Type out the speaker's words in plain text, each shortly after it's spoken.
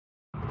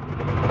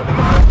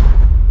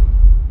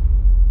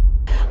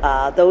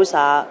Those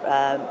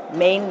are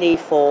mainly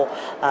for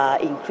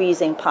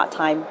increasing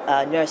part-time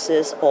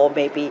nurses, or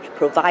maybe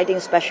providing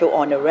special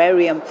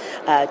honorarium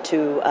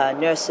to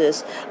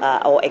nurses,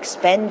 or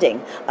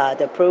expanding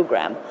the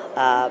program,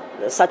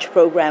 such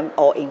program,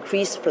 or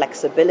increase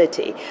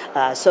flexibility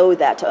so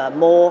that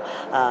more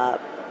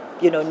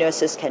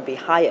nurses can be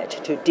hired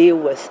to deal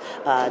with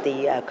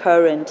the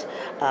current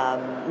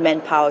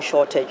manpower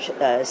shortage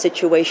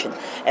situation,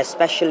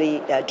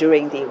 especially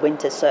during the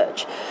winter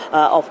surge.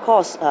 Of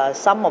course,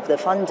 some of the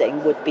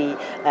funding would be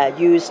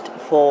used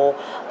for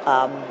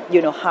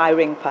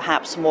hiring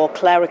perhaps more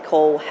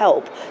clerical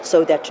help,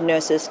 so that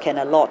nurses can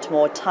allot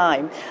more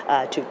time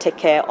to take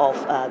care of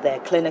their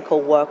clinical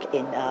work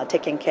in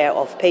taking care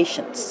of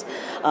patients.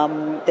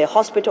 The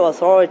hospital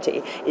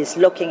authority is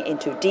looking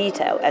into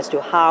detail as to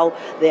how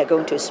they are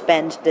going to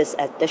spend this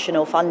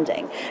additional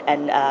funding,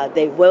 and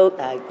they will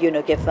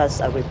give us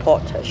a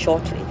report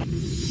shortly.